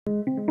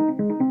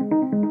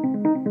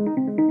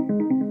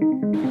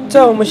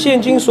在我们现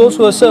今所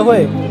处的社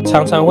会，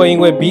常常会因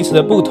为彼此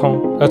的不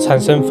同而产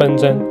生纷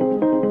争。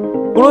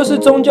不论是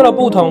宗教的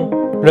不同、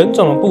人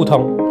种的不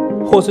同，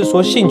或是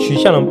说性取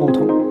向的不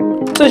同，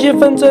这些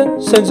纷争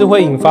甚至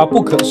会引发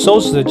不可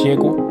收拾的结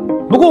果。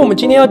不过，我们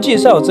今天要介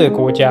绍的这个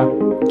国家，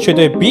却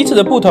对彼此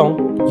的不同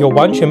有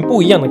完全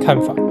不一样的看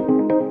法。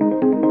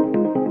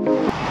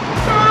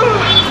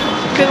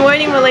Good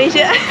morning,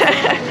 Malaysia.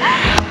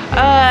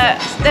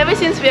 Ever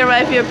since we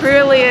arrived, we are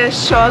really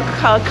shocked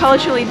how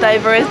culturally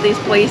diverse these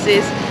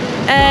places.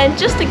 And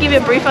just to give you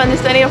a brief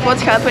understanding of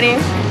what's happening,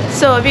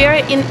 so we are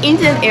in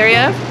Indian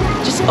area.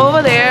 Just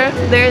over there,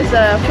 there's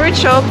a fruit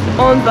shop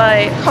owned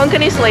by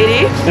Hongkonese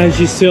lady. And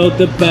she sold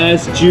the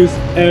best juice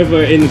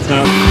ever in the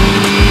town.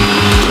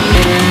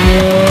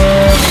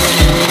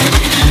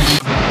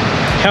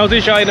 Healthy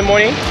shot in the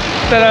morning.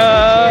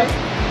 Ta-da!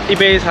 一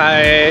杯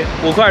才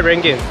5块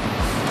ringgit。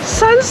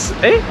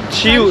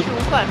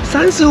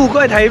35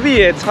块台币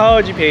耶，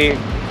超级便宜。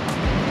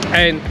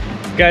And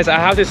guys, I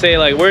have to say,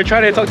 like, we're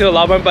trying to talk to the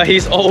Laban, but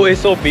he's always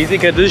so busy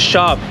because this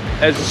shop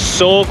is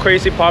so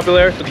crazy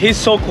popular. He's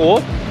so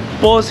cool.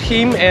 Both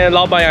him and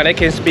Laban, they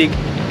can speak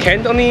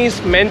Cantonese,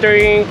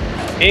 Mandarin,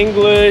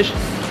 English,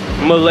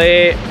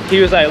 Malay. He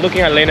was like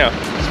looking at Lena,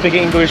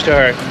 speaking English to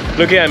her.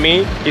 Looking at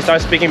me, he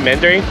starts speaking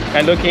Mandarin,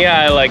 and looking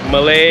at like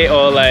Malay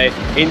or like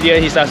Indian,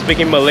 he starts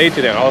speaking Malay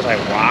to them. I was like,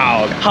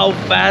 wow, how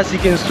fast he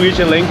can switch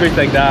a language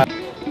like that.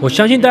 我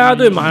相信大家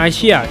对马来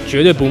西亚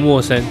绝对不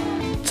陌生，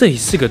这里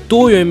是个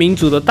多元民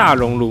族的大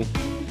熔炉，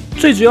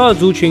最主要的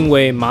族群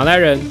为马来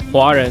人、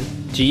华人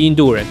及印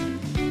度人。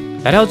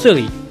来到这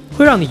里，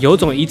会让你有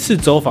种一次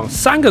走访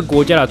3个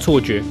国家的错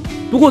觉。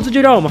不过这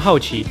就让我们好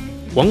奇，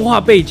文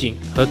化背景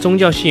和宗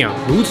教信仰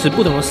如此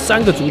不同的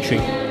3个族群。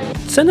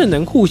真的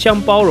能互相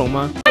包容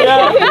吗？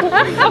 Yeah.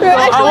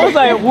 I was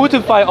like, who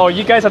to fight? Oh,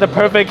 you guys are the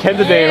perfect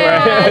candidate,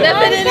 right?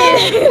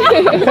 Definitely.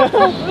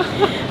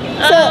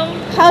 So,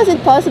 how is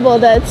it possible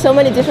that so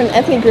many different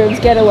ethnic groups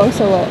get along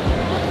so well?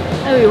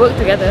 We work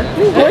together.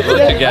 We work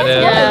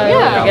together.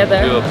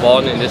 Together. We were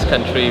born in this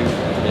country,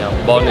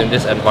 born in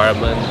this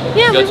environment.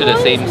 Yeah, we go to the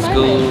same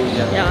school.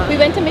 We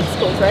went to mixed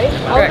schools, right?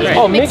 Right.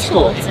 Oh, mixed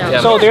school.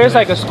 So there's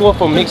like a school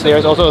for mixed.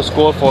 There's also a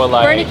school for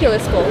like Particular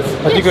schools.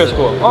 Particular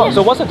school. Oh,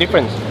 so what's the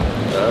difference?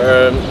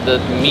 The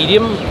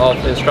medium of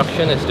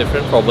instruction is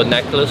different. For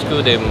vernacular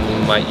school, they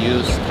might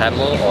use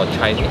Tamil or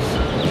Chinese.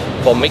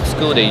 For mixed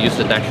school, they use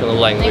the national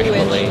language,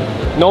 Malay.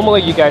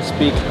 Normally, you guys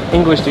speak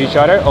English to each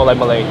other or like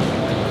Malay?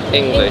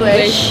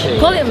 English.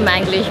 Call it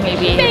Manglish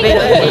maybe.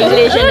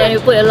 English and then you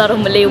put a lot of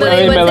Malay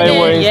words. Malay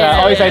words.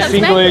 Yeah. Oh, it's like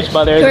Singlish,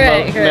 but there's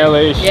correct.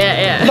 Malayish.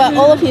 Yeah. But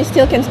all of you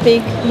still can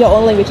speak your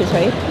own languages,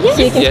 right? Yes.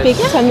 So you can speak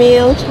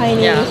Tamil,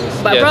 Chinese. Yeah.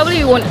 But probably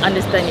you won't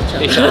understand each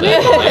other.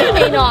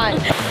 Maybe not.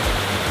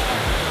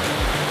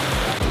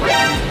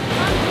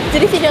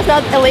 Did you see just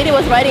that a lady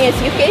was riding a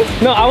suitcase?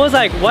 No, I was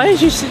like, why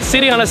is she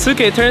sitting on a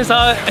suitcase? Turns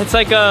out it's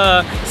like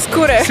a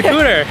Scooter.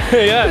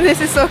 Yeah.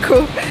 This is so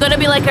cool. I'm gonna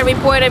be like a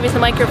reporter with a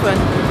microphone.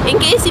 In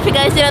case if you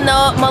guys didn't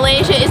know,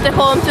 Malaysia is the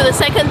home to the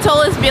 2nd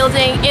tallest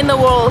building in the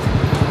world.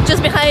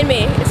 Just behind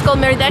me, it's called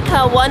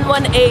Merdeka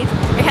 118.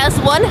 It has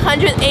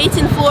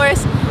 118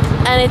 floors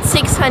and it's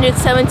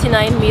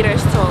 679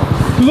 meters tall.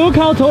 Look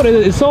how tall it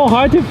is. It's so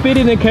hard to fit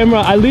in the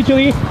camera. I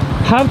literally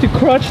have to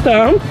crouch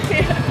down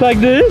like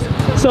this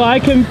so I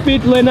can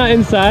fit Lena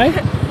inside.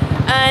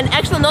 And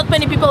actually not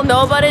many people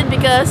know about it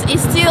because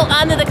it's still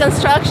under the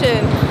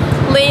construction.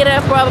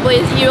 Later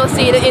probably you will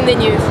see it in the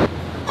news.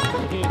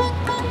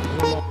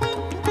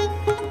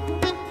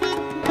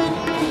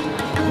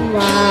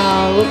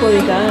 Wow, look what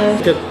we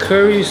got. The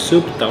curry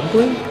soup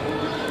dumpling?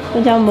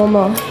 那叫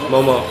Momo.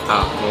 Momo.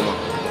 Ah, Momo.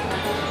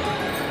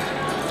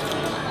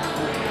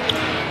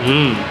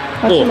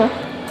 好吃吗？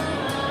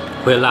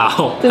会辣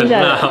哦，很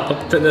辣哦，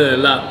真的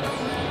很辣，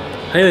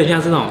还有点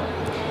像是那种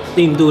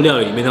印度料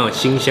理里面那种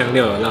辛香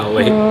料的辣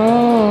味。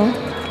哦。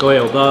各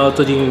位，我不知道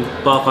最近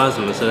不知道发生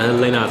什么事，但是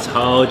Lena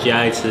超级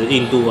爱吃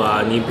印度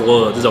啊、尼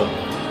泊尔这种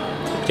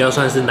比较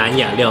算是南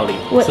亚料理，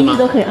我一直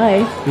都很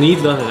爱。你一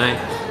直都很爱。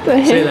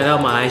对。所以来到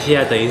马来西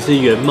亚等于是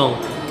圆梦，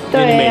因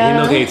为你每天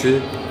都可以吃。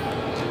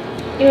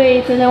因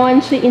为在台湾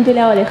吃印度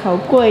料理好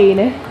贵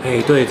呢。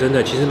哎，对，真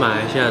的，其实马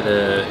来西亚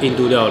的印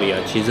度料理啊，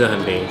其实很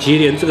便宜。其实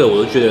连这个我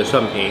都觉得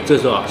算便宜，这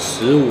时候啊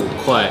，15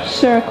块。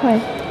12块。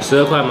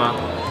12块吗？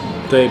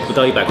对，不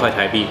到100块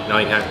台币。然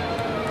后你看，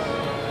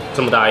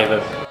这么大一份。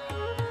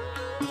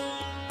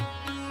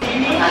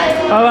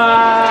拜拜。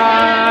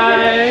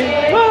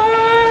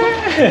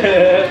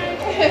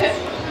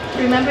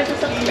Remember to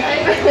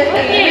subscribe.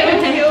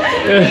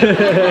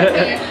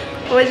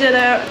 我觉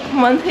得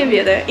蛮特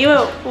别的，因为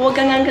我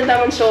刚刚跟他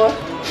们说，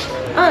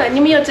你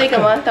们有这个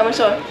吗？他们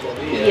说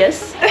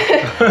yes，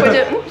 我就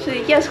是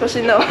yes 或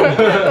是 no，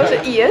 我说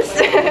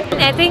yes。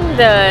 I think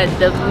the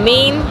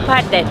main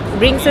part that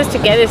brings us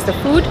together is the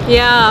food.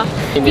 Yeah,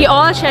 we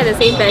all share the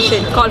same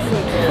passion called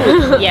food.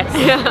 Yes,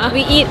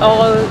 we eat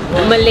all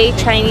Malay,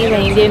 Chinese,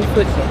 and Indian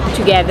food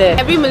together.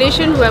 Every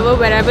Malaysian, whoever,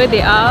 wherever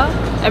they are,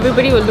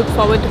 everybody will look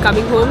forward to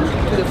coming home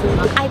to the food.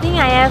 I think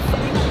I have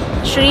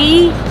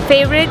 3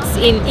 favorites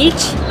in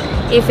each.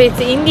 If it's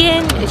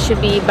Indian, it should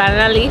be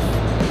banana leaf.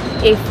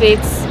 If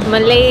it's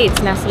Malay,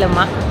 it's nasi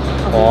lemak.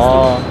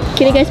 Oh.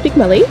 Can you guys speak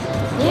Malay?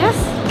 Yes.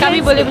 Kami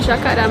boleh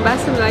bercakap dalam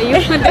bahasa Melayu.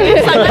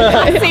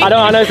 I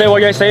don't understand what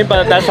you're saying,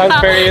 but that sounds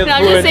very No,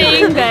 I'm fluent. just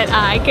saying that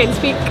I can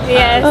speak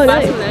Yes,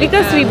 bahasa Melayu.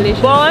 because we were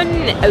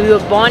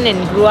born and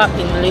grew up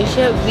in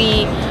Malaysia.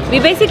 We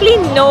basically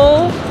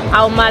know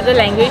our mother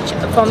language.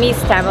 For me,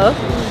 it's Tamil,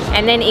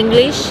 and then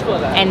English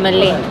and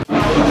Malay.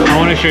 I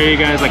want to show you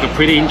guys like a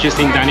pretty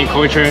interesting dining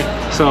culture.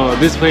 So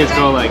this place is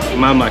called like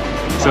Mamak.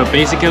 So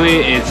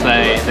basically, it's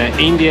like the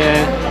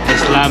Indian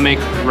Islamic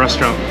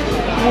restaurant.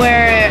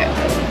 Where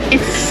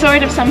it's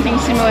sort of something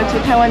similar to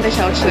Taiwan 的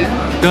小吃。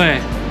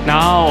对，然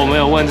后我们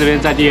有问这边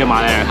在地的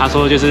马来人，他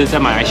说就是在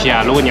马来西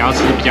亚，如果你要吃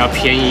比较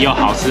便宜又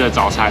好吃的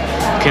早餐，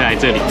可以来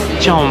这里。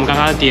像我们刚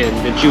刚点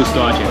的 juice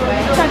多少钱？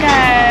大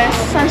概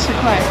30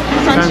块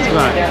，30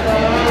块。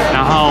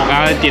然后我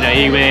刚刚点了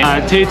一杯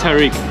Tea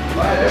Tarik，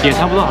 也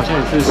差不多，好像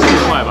也是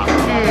10块吧，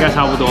应该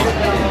差不多。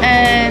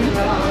And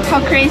how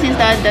crazy is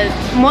that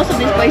most of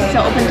these places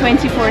are open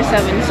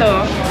 24/7,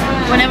 so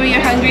whenever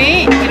you're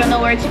hungry, you don't know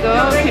where to go,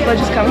 people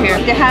just come here.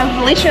 They have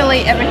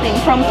literally everything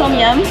from tom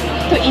yum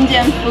to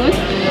Indian food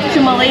to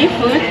Malay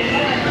food,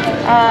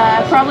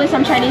 probably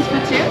some Chinese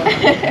food too.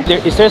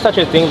 Is there such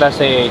a thing that's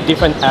a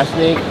different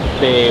ethnic,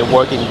 they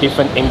work in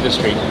different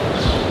industry?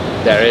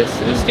 There is.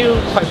 It's still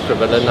quite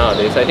prevalent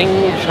nowadays. I think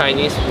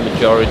Chinese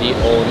majority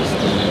owns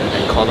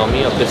the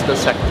economy or business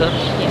sector.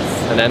 Yes.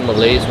 And then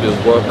Malays will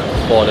work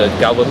for the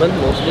government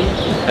mostly.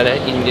 And then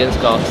Indians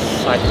got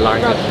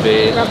sidelined a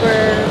bit.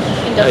 Rubber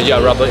industry. Yeah,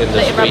 rubber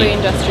industry. Like rubber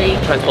industry.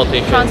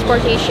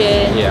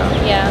 Transportation. Yeah.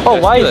 Yeah. Oh,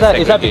 why is that?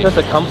 Is that Segregate. because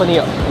the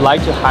company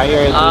like to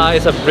hire?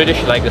 It's a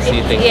British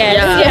legacy thing.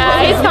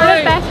 Yeah. It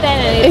started back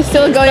then. And It's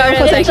still going on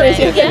for centuries.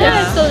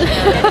 Yeah.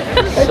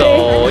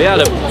 So yeah,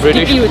 the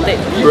British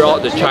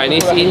brought the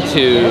Chinese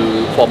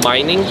into for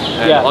mining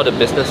and all the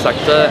business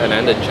sector, and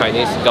then the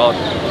Chinese got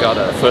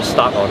a first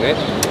start on it,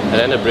 and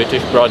then the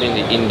British brought in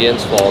the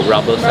Indians for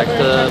rubber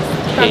sector,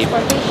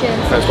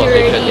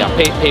 transportation, yeah,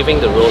 paving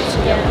the roads.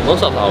 Yeah.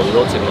 Most of our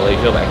roads in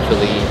Malaysia were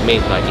actually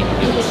made by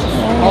Indians,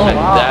 and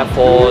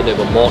therefore they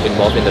were more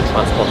involved in the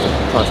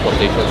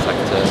transportation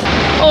sector.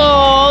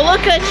 Oh,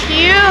 look at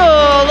you!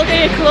 Look at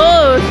your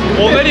clothes.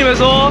 我跟你们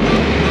说，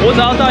我只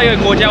要到一个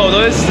国家，我都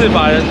会试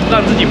法的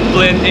让自己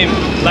blend in.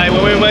 Like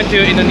when we went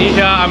to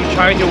Indonesia, I'm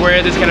trying to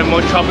wear this kind of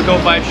more tropical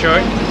vibe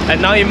shirt,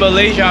 and now in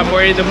Malaysia, I'm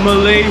wearing the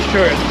Malay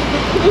shirt.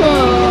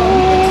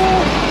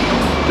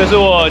 这是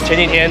我前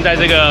几天在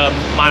这个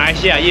马来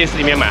西亚夜市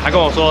里面买，他跟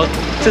我说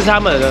这是他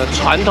们的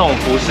传统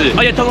服饰，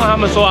而且通常他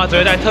们说啊，只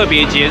会在特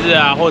别节日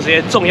啊，或者是一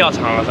些重要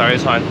场合才会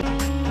穿。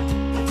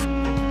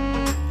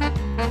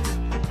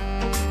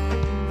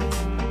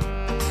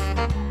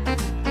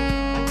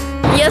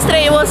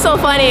Yesterday it was so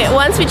funny.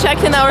 Once we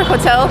checked in our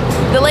hotel,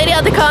 the lady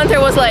at the counter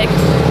was like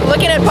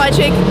looking at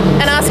Patrick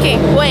and asking,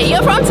 "Wait,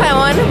 you're from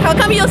Taiwan? How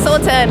come you're so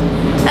tan?"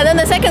 And then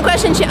the second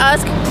question she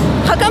asked,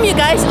 "How come you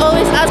guys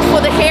always ask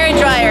for the hair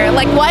dryer?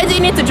 Like, why do you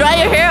need to dry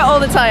your hair all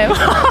the time?"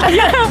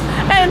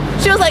 And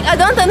she was like, "I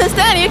don't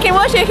understand. You can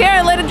wash your hair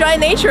and let it dry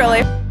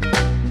naturally."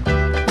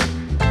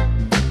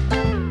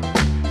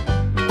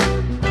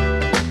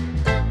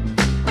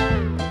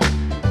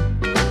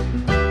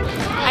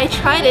 I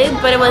tried it,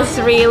 but it was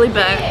really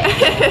bad.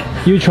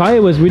 You tried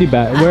it was really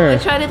bad. I Where?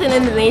 tried it in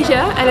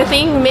Indonesia, and I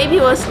think maybe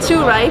it was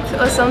too ripe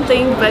or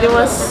something, but it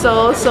was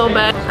so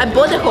bad. I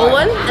bought the whole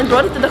one and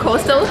brought it to the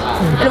hostel,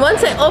 and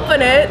once I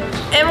opened it,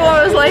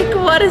 everyone was like,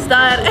 "What is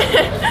that?"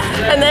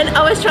 And then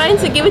I was trying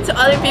to give it to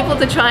other people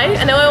to try,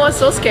 and everyone was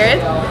so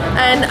scared,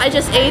 and I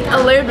just ate a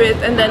little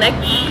bit, and then I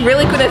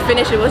really couldn't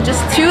finish. It was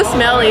just too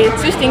smelly,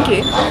 too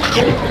stinky.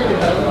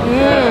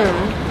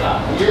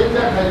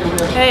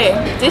 Hey,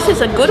 this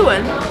is a good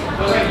one.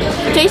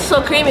 It tastes so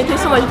creamy. It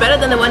tastes so much better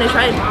than the one I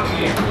tried.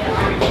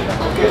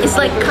 It's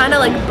like kind of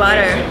like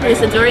butter.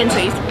 It's a durian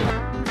taste.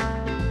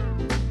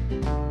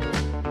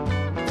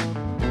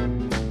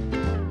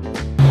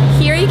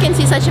 Here you can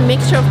see such a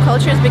mixture of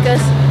cultures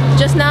because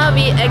just now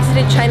we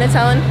exited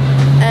Chinatown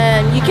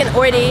and you can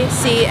already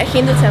see a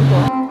Hindu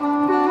temple.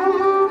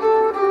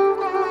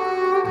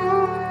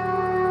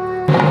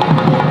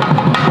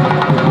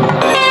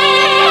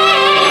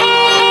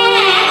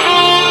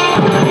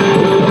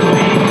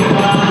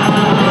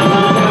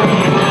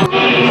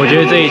我觉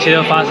得这一切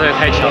都发生的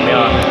太巧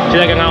妙了，就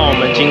在刚刚我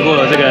们经过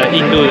了这个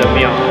印度的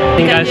庙，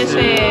应该是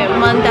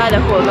Manda的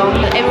活动.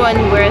 Everyone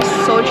wears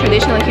so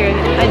traditional here.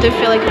 I do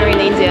feel like we're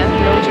in India,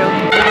 no joke.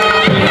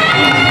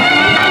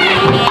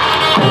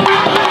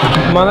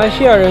 马来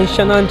西亚人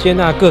相当接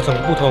纳各种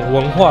不同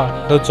文化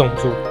和种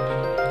族，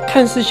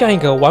看似像一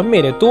个完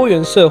美的多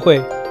元社会，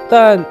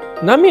但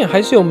难免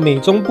还是有美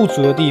中不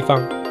足的地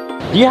方。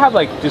Do you have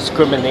like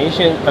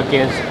discrimination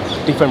against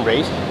different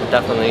race?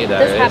 Definitely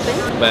there is.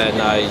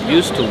 When I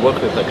used to work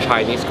with a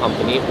Chinese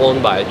company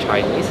owned by a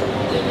Chinese,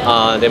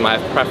 they might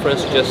have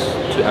preference just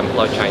to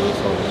employ Chinese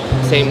only.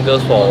 same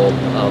goes for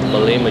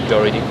Malay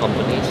majority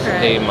companies.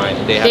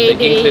 They have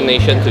the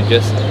inclination to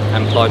just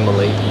employ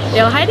Malay.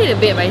 They'll hide it a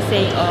bit by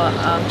saying,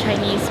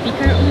 Chinese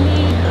speaker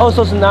only. Oh,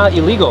 so it's not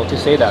illegal to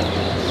say that?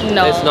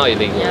 No. It's not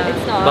illegal. Yeah.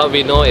 It's not. But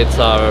we know it's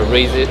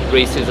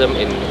racism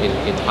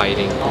in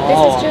hiding. This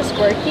is just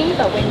working,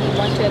 but when you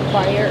want to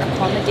acquire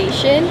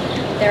accommodation,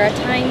 there are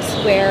times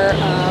where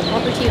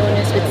property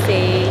owners would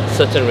say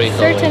certain race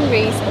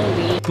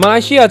only. 马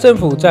来西亚政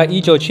府在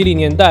1970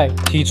年代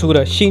提出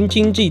了新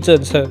经济政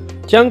策，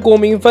将国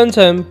民分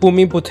成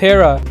Bumi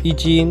Putera 以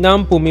及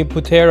Non-Bumi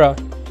Putera。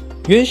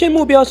原先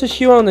目标是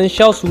希望能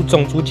消除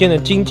种族间的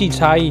经济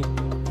差异，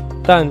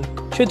但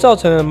却造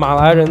成了马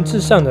来人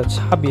至上的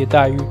差别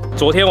待遇。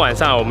昨天晚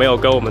上我们有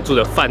跟我们住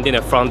的饭店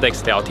的 front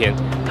desk 聊天，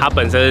他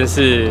本身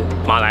是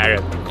马来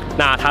人，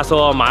那他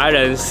说马来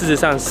人事实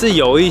上是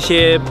有一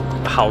些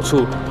好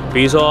处，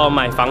比如说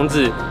买房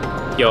子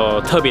有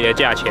特别的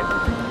价钱，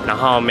然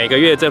后每个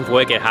月政府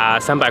会给他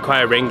300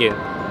块 ringgit，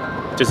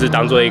 就是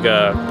当做一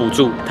个补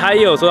助。他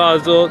也有说到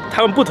说，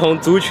他们不同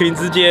族群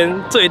之间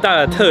最大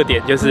的特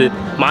点就是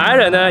马来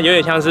人呢有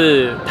点像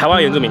是台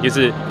湾原住民，就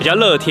是比较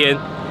乐天，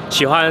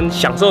喜欢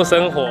享受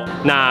生活。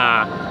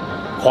那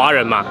华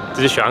人嘛，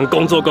就是喜欢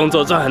工作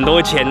赚很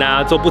多钱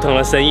啊，做不同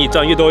的生意，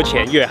赚越多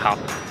钱越好。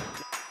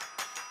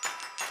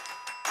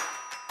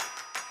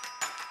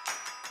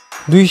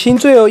旅行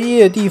最有意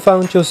义的地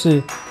方就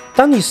是，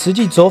当你实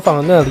际走访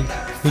了那里，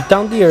与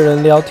当地的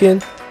人聊天，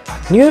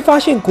你会发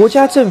现国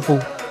家政府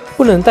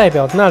不能代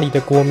表那里的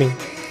国民。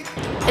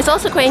It's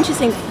also quite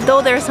interesting,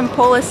 though there are some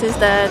policies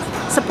that are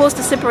supposed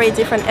to separate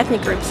different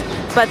ethnic groups,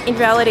 but in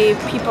reality,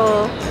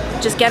 people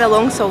just get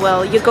along so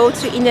well. You go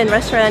to Indian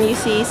restaurant, you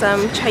see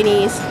some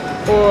Chinese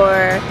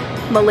or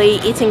Malay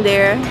eating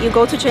there. You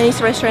go to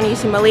Chinese restaurant, you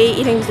see Malay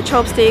eating with the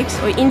chopsticks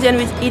or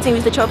Indian eating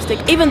with the chopstick.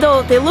 Even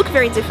though they look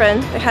very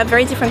different, they have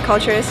very different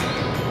cultures,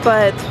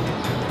 but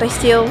they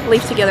still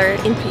live together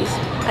in peace.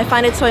 I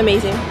find it so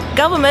amazing.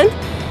 Government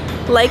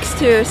likes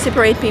to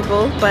separate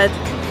people, but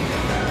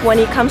when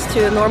it comes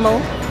to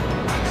normal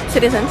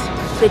citizens,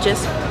 they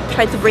just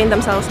try to bring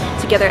themselves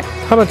together.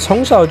 他们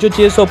从小就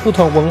接受不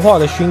同文化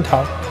的熏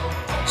陶，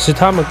使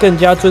他们更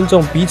加尊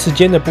重彼此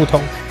间的不同，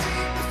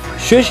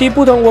学习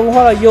不同文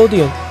化的优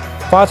点，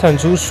发展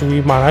出属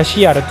于马来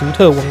西亚的独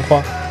特文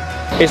化。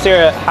Is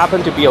there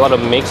happen to be a lot of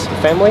mixed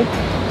family?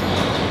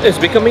 It's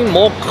becoming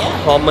more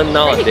common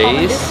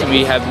nowadays.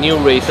 We have new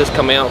races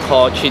coming out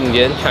called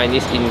Chindian,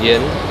 Chinese Indian.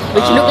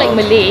 Which look like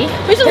Malay.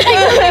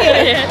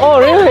 Oh,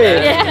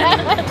 really?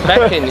 Yeah.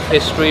 Back in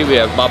history, we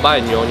have Baba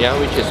and Nyonya,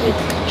 which is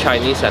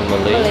Chinese and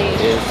Malay.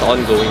 It's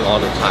ongoing all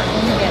the time.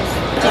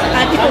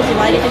 Are people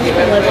divided in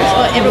different levels,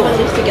 or everyone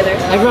lives together?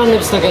 Everyone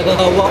lives together.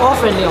 We're all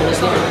friendly,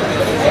 honestly.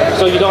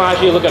 So you don't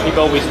actually look at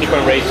people with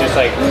different races,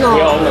 like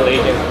we're all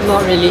Malaysian?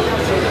 Not really.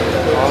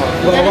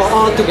 We're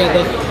all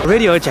together.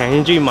 Radio 讲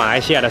一句马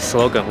来西亚的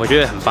slogan， 我觉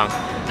得很棒。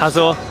他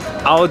说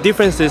 ，Our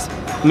differences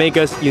make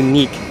us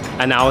unique,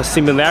 and our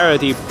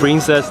similarity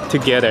brings us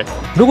together.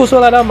 如果说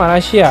来到马来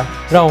西亚，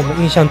让我们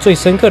印象最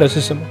深刻的是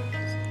什么？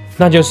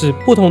那就是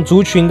不同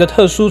族群的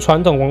特殊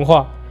传统文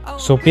化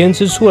所编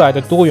织出来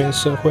的多元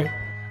社会。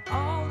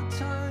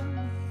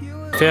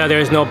So yeah,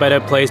 there is no better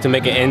place to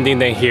make an ending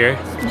than here.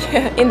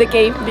 Yeah, in the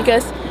cave,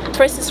 because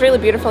first it's really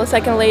beautiful,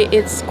 secondly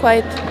it's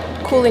quite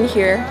cool in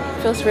here.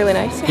 Feels really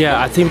nice. Yeah,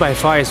 I think by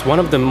far it's one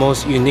of the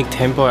most unique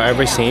temple I've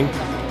ever seen.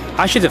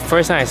 Actually, the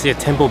first time I see a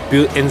temple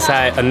built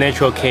inside a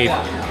natural cave,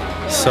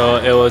 so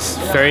it was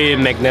very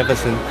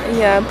magnificent.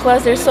 Yeah,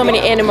 plus there's so many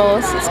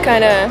animals. It's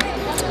kind of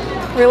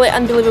really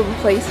unbelievable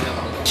place.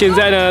 现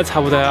在呢，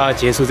差不多要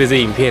结束这支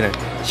影片了，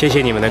谢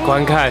谢你们的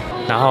观看。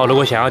然后，如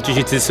果想要继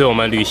续支持我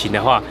们旅行的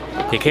话，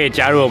也可以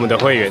加入我们的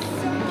会员。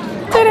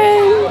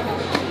Ta-da!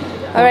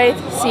 All right,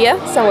 see ya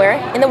somewhere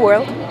in the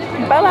world.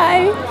 Bye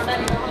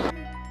bye.